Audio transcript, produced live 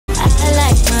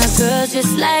Girl,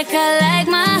 just like I like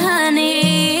my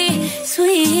honey,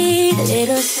 sweet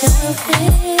little selfish.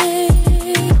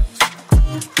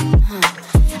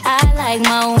 I like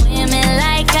my women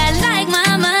like I like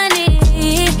my money,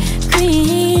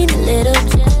 green, little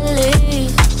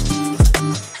jelly.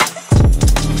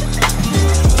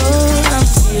 Oh, I'm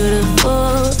beautiful,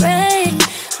 red,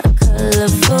 a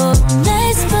colorful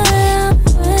mess, but I'm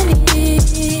funny.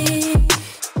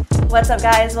 What's up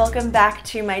guys, welcome back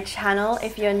to my channel.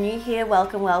 If you're new here,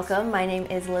 welcome. My name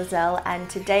is Leizel and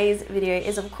today's video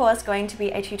is of course going to be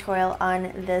a tutorial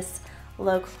on this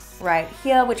look right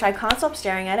here, which I can't stop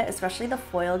staring at it, especially the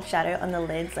foiled shadow on the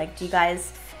lids. Like, do you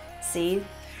guys see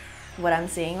what I'm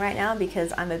seeing right now?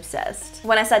 Because I'm obsessed.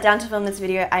 When I sat down to film this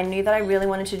video, I knew that I really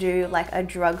wanted to do like a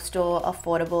drugstore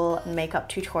affordable makeup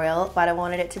tutorial, but I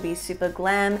wanted it to be super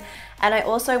glam, and I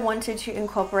also wanted to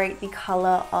incorporate the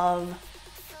color of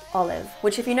olive,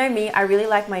 which if you know me, I really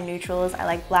like my neutrals. I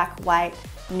like black, white,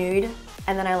 nude,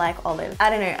 and then I like olive. I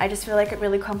don't know, I just feel like it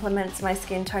really complements my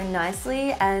skin tone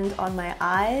nicely, and on my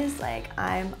eyes, like,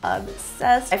 I'm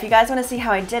obsessed. If you guys want to see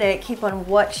how I did it, keep on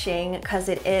watching, because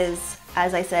it is,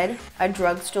 as I said, a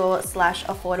drugstore slash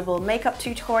affordable makeup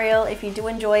tutorial. If you do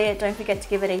enjoy it, don't forget to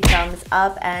give it a thumbs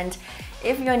up, and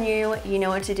if you're new, you know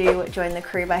what to do. Join the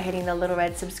crew by hitting the little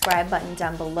red subscribe button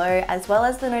down below, as well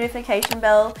as the notification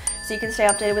bell, so you can stay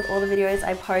updated with all the videos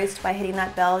I post. By hitting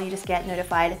that bell, you just get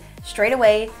notified straight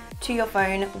away to your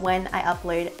phone when I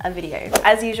upload a video.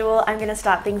 As usual, I'm gonna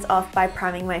start things off by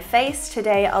priming my face.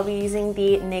 Today, I'll be using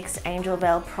the NYX Angel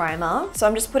Veil Primer. So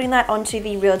I'm just putting that onto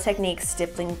the Real Techniques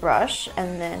stippling brush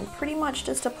and then pretty much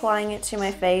just applying it to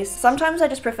my face. Sometimes I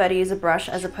just prefer to use a brush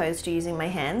as opposed to using my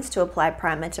hands to apply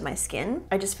primer to my skin.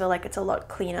 I just feel like it's a lot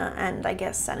cleaner and I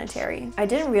guess sanitary. I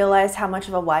didn't realize how much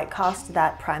of a white cast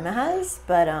that primer has,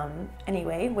 but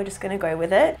anyway, we're just gonna go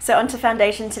with it. So onto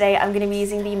foundation today, I'm gonna be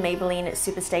using the Maybelline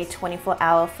Superstay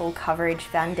 24-hour full coverage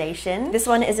foundation. This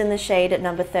one is in the shade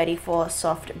number 34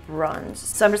 soft bronze.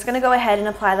 So I'm just gonna go ahead and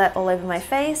apply that all over my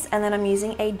face, and then I'm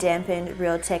using a dampened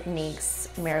Real Techniques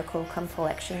Miracle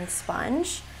Complexion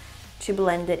sponge to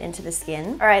blend it into the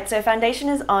skin. All right, so foundation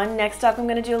is on. Next up, I'm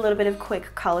gonna do a little bit of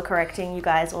quick color correcting. You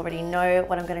guys already know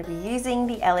what I'm gonna be using,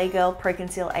 the LA Girl Pro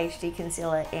Conceal HD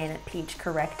Concealer in Peach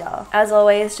Corrector. As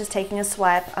always, just taking a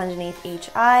swipe underneath each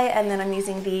eye, and then I'm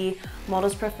using the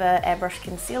Models Prefer Airbrush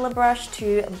Concealer Brush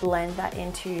to blend that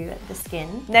into the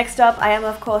skin. Next up, I am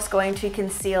of course going to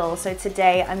conceal. So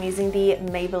today I'm using the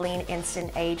Maybelline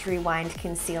Instant Age Rewind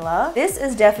Concealer. This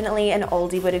is definitely an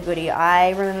oldie but a goodie.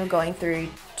 I remember going through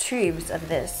tubes of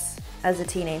this as a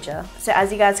teenager. So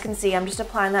as you guys can see, I'm just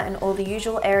applying that in all the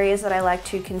usual areas that I like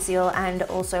to conceal and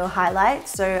also highlight.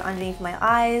 So underneath my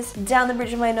eyes, down the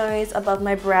bridge of my nose, above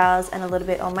my brows, and a little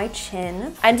bit on my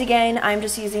chin. And again, I'm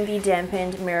just using the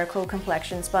dampened Miracle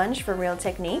Complexion Sponge for Real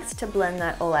Techniques to blend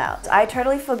that all out. I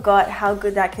totally forgot how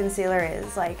good that concealer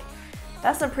is. Like,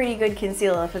 that's a pretty good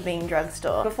concealer for being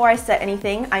drugstore. Before I set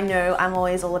anything, I know I'm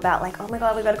always all about like, oh my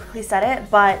god, we gotta quickly set it,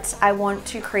 but I want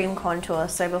to cream contour.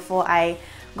 So before I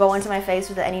go onto my face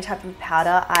with any type of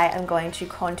powder, I am going to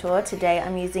contour. Today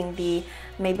I'm using the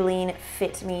Maybelline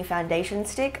Fit Me foundation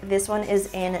stick. This one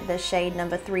is in the shade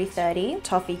number 330,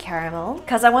 Toffee Caramel,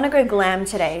 because I want to go glam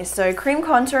today. So cream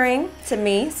contouring to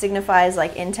me signifies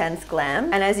like intense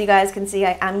glam, and as you guys can see,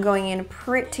 I am going in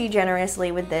pretty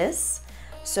generously with this.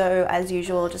 So as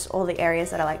usual, just all the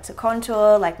areas that I like to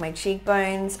contour, like my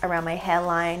cheekbones, around my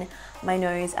hairline, my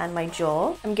nose, and my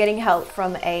jaw. I'm getting help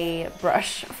from a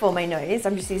brush for my nose.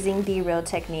 I'm just using the Real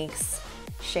Techniques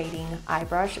shading eye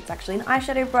brush. It's actually an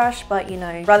eyeshadow brush, but you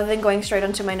know, rather than going straight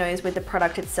onto my nose with the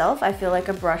product itself, I feel like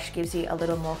a brush gives you a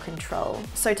little more control.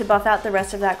 So to buff out the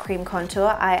rest of that cream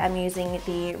contour, I am using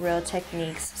the Real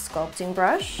Techniques sculpting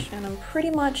brush, and I'm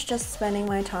pretty much just spending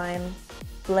my time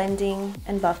blending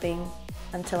and buffing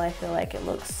until I feel like it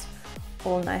looks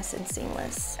all nice and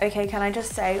seamless. Okay, can I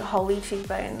just say, holy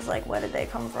cheekbones, like where did they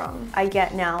come from? I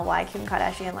get now why Kim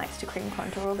Kardashian likes to cream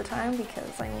contour all the time,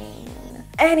 because I mean...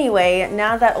 Anyway,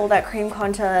 now that all that cream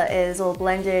contour is all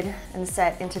blended and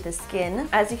set into the skin,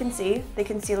 as you can see, the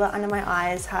concealer under my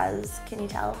eyes has, can you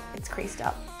tell? It's creased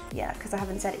up. Yeah, because I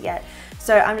haven't set it yet.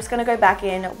 So I'm just gonna go back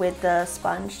in with the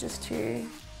sponge just to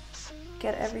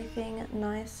get everything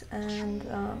nice and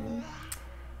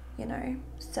you know,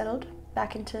 settled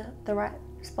back into the right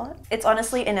spot. It's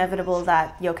honestly inevitable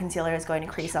that your concealer is going to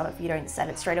crease up if you don't set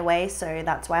it straight away, so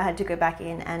that's why I had to go back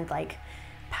in and like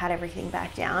pat everything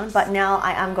back down. But now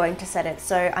I am going to set it.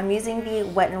 So I'm using the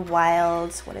Wet n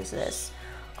Wild, what is this?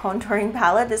 Contouring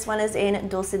palette. This one is in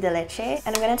Dulce de Leche,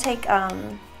 and I'm gonna take,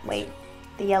 wait,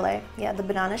 the yellow, yeah, the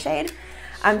banana shade.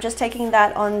 I'm just taking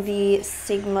that on the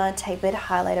Sigma tapered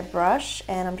highlighter brush,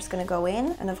 and I'm just going to go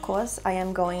in, and of course I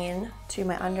am going in to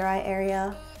my under eye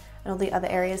area and all the other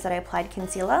areas that I applied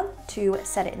concealer to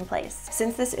set it in place.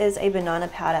 Since this is a banana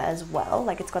powder as well,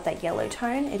 like it's got that yellow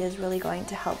tone, it is really going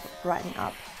to help brighten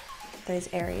up those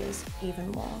areas even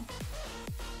more.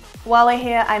 While we're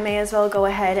here, I may as well go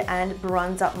ahead and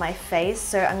bronze up my face.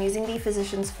 So I'm using the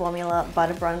Physicians Formula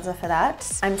Butter Bronzer for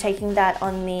that. I'm taking that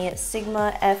on the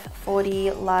Sigma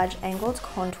F40 Large Angled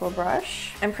Contour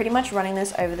Brush. I'm pretty much running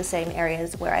this over the same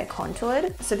areas where I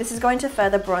contoured. So this is going to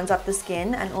further bronze up the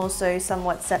skin and also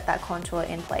somewhat set that contour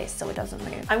in place so it doesn't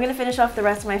move. I'm going to finish off the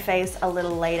rest of my face a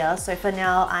little later. So for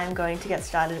now, I'm going to get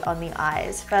started on the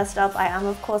eyes. First up, I am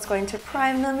of course going to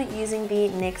prime them using the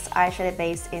NYX eyeshadow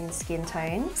base in Skin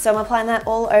Tone. So I'm applying that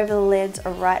all over the lids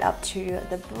right up to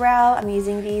the brow. I'm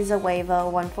using the Zoeva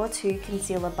 142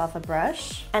 Concealer Buffer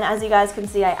Brush. And as you guys can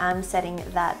see, I am setting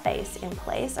that base in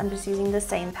place. I'm just using the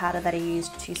same powder that I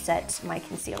used to set my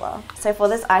concealer. So for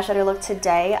this eyeshadow look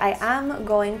today, I am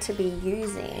going to be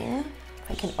using,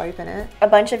 I can open it, a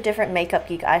bunch of different Makeup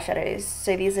Geek eyeshadows.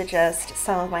 So these are just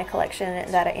some of my collection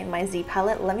that are in my Z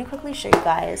palette. Let me quickly show you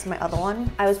guys my other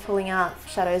one. I was pulling out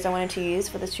shadows I wanted to use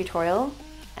for this tutorial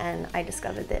and I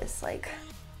discovered this, like,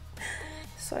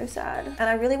 so sad. And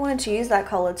I really wanted to use that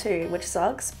color too, which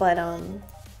sucks, but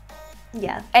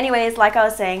yeah. Anyways, like I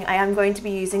was saying, I am going to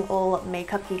be using all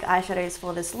Makeup Geek eyeshadows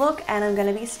for this look, and I'm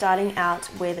going to be starting out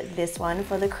with this one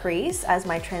for the crease as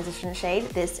my transition shade.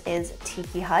 This is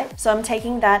Tiki Hut. So I'm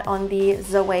taking that on the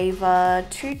Zoeva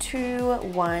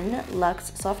 221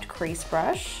 Luxe Soft Crease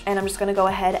Brush, and I'm just going to go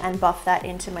ahead and buff that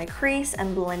into my crease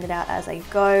and blend it out as I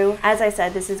go. As I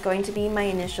said, this is going to be my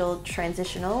initial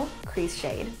transitional crease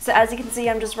shade. So as you can see,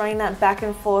 I'm just running that back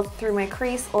and forth through my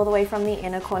crease all the way from the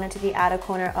inner corner to the outer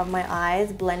corner of my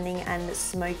eyes, blending and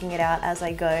smoking it out as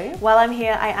I go. While I'm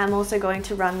here, I am also going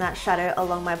to run that shadow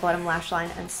along my bottom lash line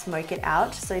and smoke it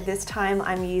out. So this time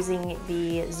I'm using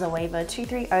the Zoeva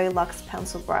 230 Luxe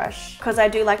Pencil Brush because I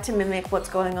do like to mimic what's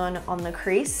going on the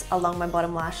crease along my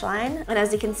bottom lash line. And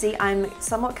as you can see, I'm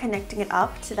somewhat connecting it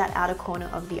up to that outer corner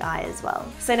of the eye as well.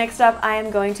 So next up, I am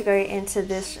going to go into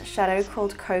this shadow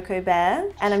called Cocoa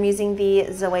Bear, and I'm using the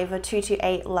Zoeva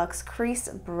 228 Luxe Crease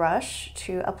Brush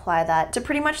to apply that to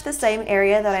pretty much the same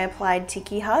area that I applied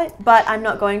Tiki Hut, but I'm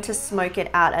not going to smoke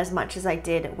it out as much as I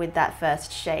did with that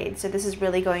first shade. So this is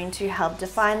really going to help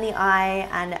define the eye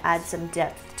and add some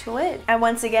depth to it. And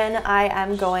once again, I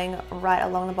am going right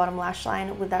along the bottom lash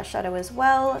line with that shadow as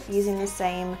well, using the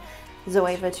same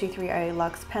Zoeva 230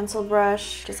 Luxe Pencil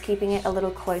Brush, just keeping it a little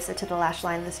closer to the lash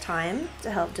line this time to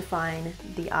help define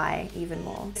the eye even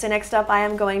more. So next up, I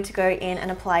am going to go in and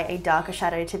apply a darker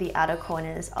shadow to the outer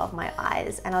corners of my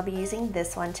eyes, and I'll be using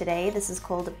this one today. This is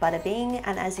called Butter Bing,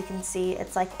 and as you can see,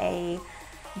 it's like a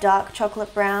dark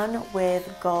chocolate brown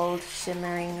with gold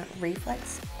shimmering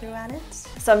reflex throughout it.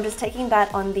 So I'm just taking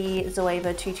that on the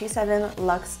Zoeva 227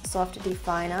 Luxe Soft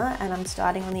Definer, and I'm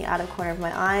starting on the outer corner of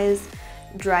my eyes,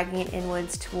 dragging it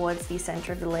inwards towards the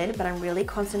center of the lid, but I'm really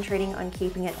concentrating on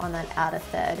keeping it on that outer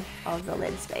third of the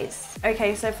lid space.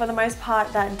 Okay, so for the most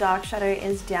part, that dark shadow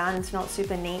is down. It's not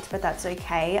super neat, but that's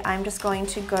okay. I'm just going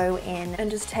to go in and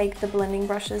just take the blending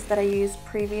brushes that I used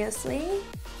previously,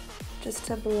 just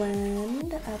to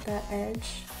blend at that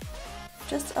edge.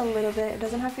 Just a little bit. It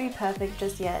doesn't have to be perfect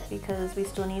just yet because we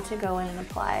still need to go in and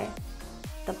apply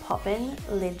the Poppin'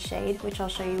 Lid shade, which I'll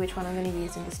show you which one I'm going to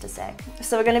use in just a sec.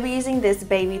 So we're going to be using this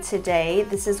baby today.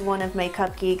 This is one of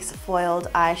Makeup Geek's foiled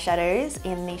eyeshadows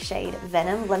in the shade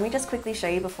Venom. Let me just quickly show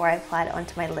you before I apply it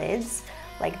onto my lids,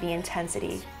 like the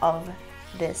intensity of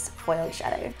this foiled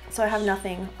shadow. So I have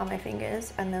nothing on my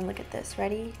fingers, and then look at this.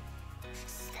 Ready?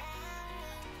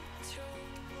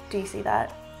 Do you see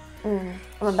that? I'm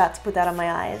about to put that on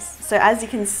my eyes. So as you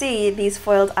can see, these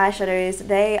foiled eyeshadows,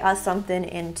 they are something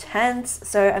intense.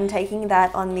 So I'm taking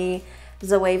that on the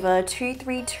Zoeva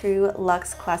 232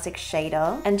 Luxe Classic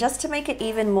Shader. And just to make it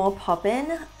even more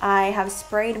poppin', I have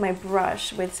sprayed my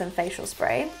brush with some facial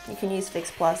spray. You can use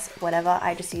Fix Plus, whatever.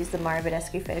 I just use the Mario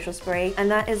Badescu facial spray. And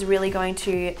that is really going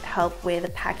to help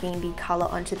with packing the color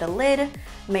onto the lid,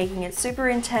 making it super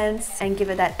intense and give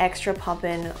it that extra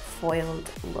poppin' foiled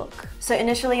look. So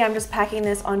initially I'm just packing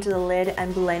this onto the lid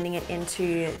and blending it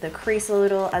into the crease a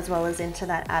little, as well as into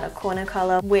that outer corner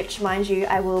color, which, mind you,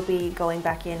 I will be going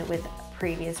back in with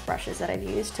previous brushes that I've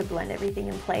used to blend everything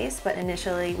in place, but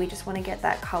initially we just want to get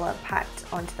that color packed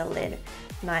onto the lid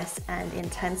nice and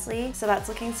intensely. So that's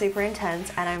looking super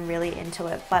intense and I'm really into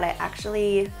it, but I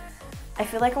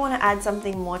feel like I want to add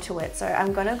something more to it. So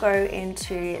I'm going to go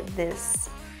into this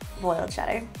foiled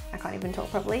shadow. I can't even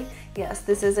talk properly. Yes,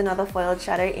 this is another foiled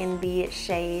shadow in the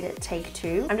shade Take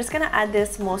Two. I'm just gonna add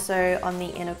this more so on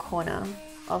the inner corner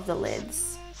of the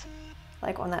lids,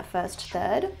 like on that first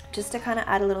third, just to kind of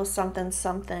add a little something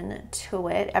to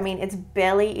it. I mean, it's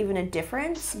barely even a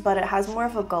difference, but it has more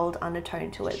of a gold undertone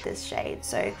to it, this shade.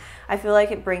 So I feel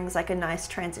like it brings like a nice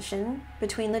transition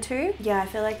between the two. Yeah, I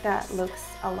feel like that looks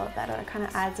a lot better. It kind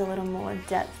of adds a little more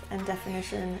depth and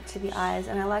definition to the eyes,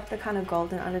 and I like the kind of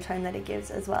golden undertone that it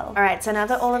gives as well. All right, so now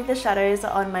that all of the shadows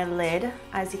are on my lid,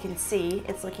 as you can see,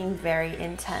 it's looking very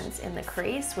intense in the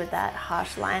crease with that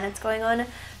harsh line that's going on.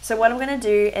 So what I'm gonna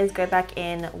do is go back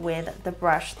in with the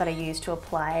brush that I used to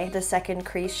apply the second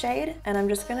crease shade, and I'm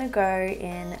just gonna go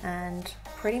in and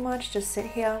pretty much just sit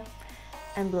here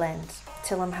and blend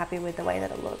till I'm happy with the way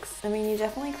that it looks. I mean, you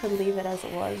definitely could leave it as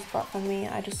it was, but for me,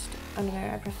 I don't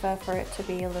know, I prefer for it to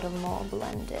be a little more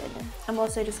blended. I'm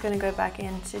also just gonna go back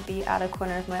into the outer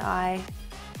corner of my eye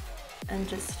and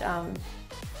just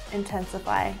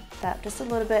intensify that just a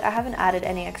little bit. I haven't added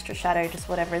any extra shadow, just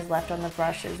whatever is left on the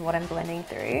brush is what I'm blending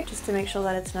through, just to make sure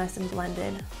that it's nice and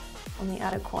blended on the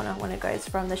outer corner when it goes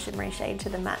from the shimmery shade to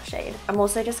the matte shade. I'm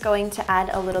also just going to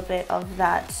add a little bit of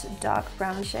that dark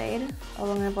brown shade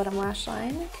along the bottom lash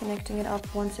line, connecting it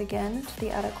up once again to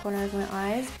the outer corner of my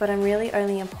eyes, but I'm really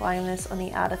only applying this on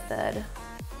the outer third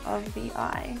of the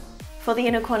eye. For the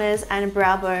inner corners and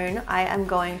brow bone, I am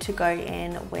going to go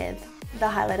in with the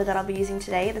highlighter that I'll be using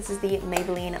today. This is the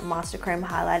Maybelline Master Chrome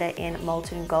Highlighter in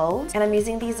Molten Gold, and I'm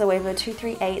using the Zoeva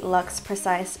 238 Luxe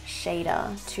Precise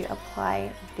Shader to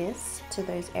apply this to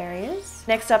those areas.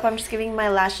 Next up, I'm just giving my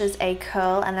lashes a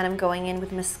curl, and then I'm going in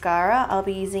with mascara. I'll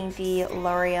be using the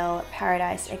L'Oreal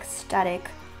Paradise Ecstatic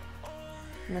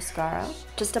mascara.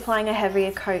 Just applying a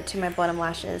heavier coat to my bottom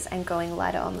lashes and going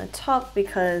lighter on the top,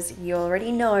 because you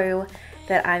already know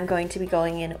that I'm going to be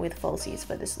going in with falsies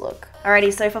for this look.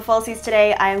 Alrighty, so for falsies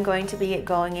today, I am going to be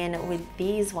going in with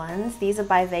these ones. These are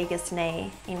by Vegas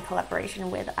Nay in collaboration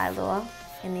with Allure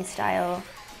in the style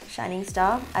Shining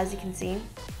Star. As you can see,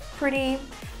 pretty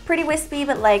wispy,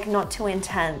 but like not too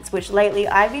intense, which lately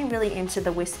I've been really into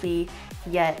the wispy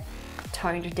yet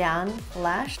toned down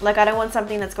lash. Like, I don't want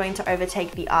something that's going to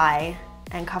overtake the eye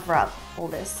and cover up all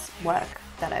this work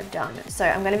that I've done. So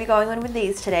I'm going to be going on with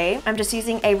these today. I'm just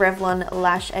using a Revlon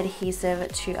lash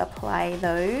adhesive to apply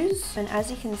those. And as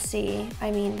you can see,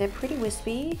 I mean, they're pretty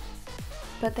wispy,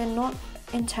 but they're not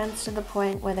intense to the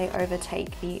point where they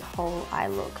overtake the whole eye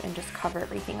look and just cover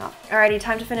everything up. Alrighty,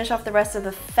 time to finish off the rest of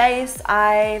the face.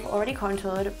 I've already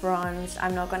contoured, bronzed.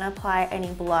 I'm not going to apply any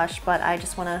blush, but I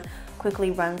just want to quickly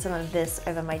run some of this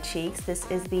over my cheeks. This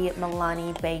is the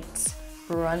Milani Baked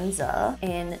bronzer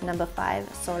in number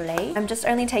 5 Soleil. I'm just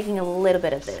only taking a little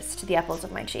bit of this to the apples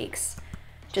of my cheeks,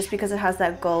 just because it has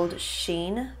that gold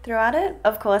sheen throughout it.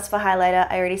 Of course, for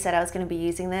highlighter, I already said I was going to be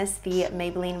using this, the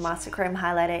Maybelline Master Chrome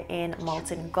Highlighter in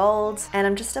Molten Gold, and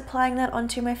I'm just applying that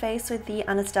onto my face with the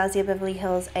Anastasia Beverly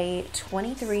Hills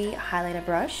A23 highlighter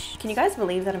brush. Can you guys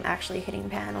believe that I'm actually hitting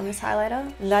pan on this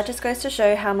highlighter? And that just goes to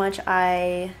show how much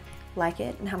I like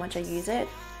it and how much I use it,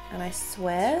 and I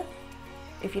swear,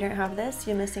 if you don't have this,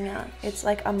 you're missing out. It's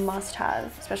like a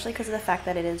must-have, especially because of the fact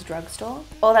that it is drugstore.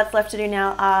 All that's left to do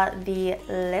now are the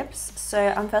lips.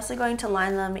 So I'm firstly going to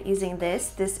line them using this.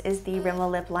 This is the Rimmel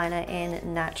lip liner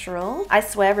in Natural. I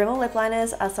swear Rimmel lip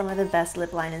liners are some of the best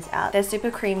lip liners out. They're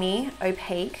super creamy,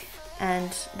 opaque,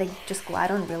 and they just glide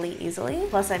on really easily.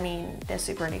 Plus, I mean, they're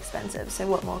super inexpensive, so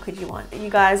what more could you want? You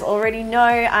guys already know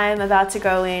I'm about to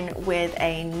go in with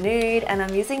a nude, and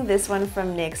I'm using this one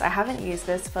from NYX. I haven't used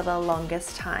this for the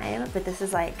longest time, but this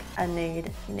is like a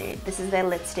nude. This is their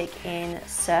lipstick in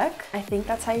Cirque. I think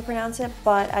that's how you pronounce it,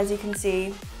 but as you can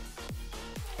see,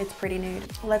 it's pretty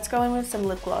nude. Let's go in with some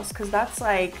lip gloss, because that's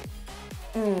like,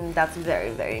 that's very,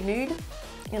 very nude.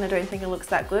 And I don't think it looks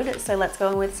that good, so let's go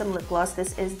in with some lip gloss.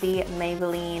 This is the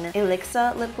Maybelline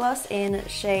Elixir lip gloss in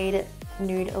shade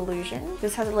Nude Illusion.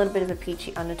 This has a little bit of a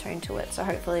peachy undertone to it, so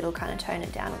hopefully it'll kind of tone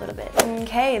it down a little bit.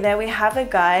 Okay, there we have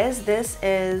it, guys. This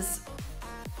is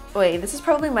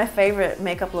probably my favorite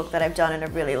makeup look that I've done in a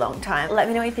really long time. Let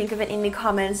me know what you think of it in the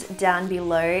comments down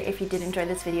below. If you did enjoy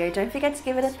this video, don't forget to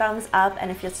give it a thumbs up, and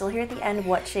if you're still here at the end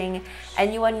watching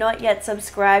and you are not yet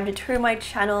subscribed to my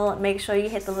channel, make sure you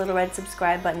hit the little red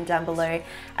subscribe button down below,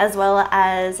 as well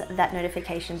as that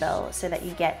notification bell, so that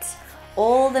you get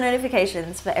all the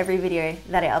notifications for every video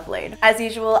that I upload. As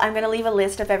usual, I'm going to leave a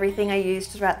list of everything I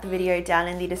used throughout the video down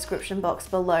in the description box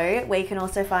below, where you can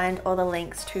also find all the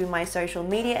links to my social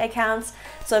media accounts.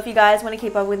 So if you guys want to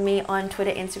keep up with me on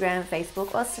Twitter, Instagram,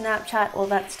 Facebook, or Snapchat, all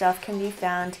that stuff can be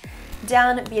found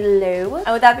down below.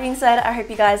 And with that being said, I hope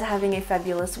you guys are having a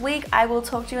fabulous week. I will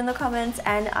talk to you in the comments,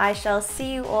 and I shall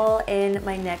see you all in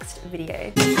my next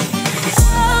video.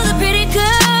 All the pretty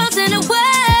girls in the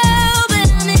world,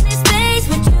 but I'm in this space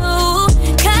with you.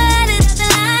 Cutting out the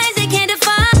lines, they can't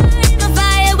define. My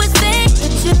fire was fake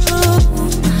with you.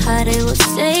 My heart, it will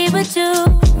stay with you.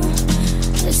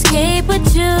 Escape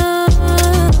with you.